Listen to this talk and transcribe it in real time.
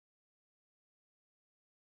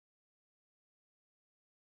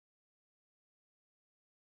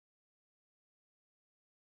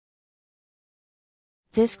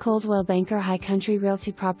This Coldwell Banker High Country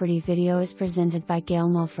Realty property video is presented by Gail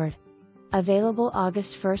Mulford. Available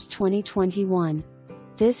August 1, 2021.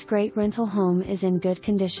 This great rental home is in good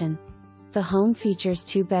condition. The home features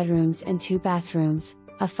 2 bedrooms and 2 bathrooms,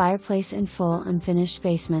 a fireplace and full unfinished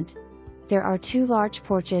basement. There are 2 large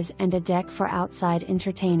porches and a deck for outside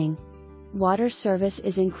entertaining. Water service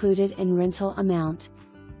is included in rental amount.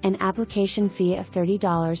 An application fee of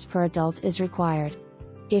 $30 per adult is required.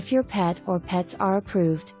 If your pet or pets are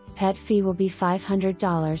approved, pet fee will be $500,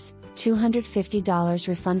 $250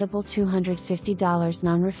 refundable, $250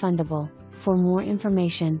 non-refundable. For more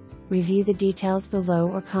information, review the details below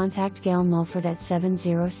or contact Gail Mulford at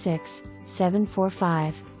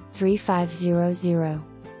 706-745-3500.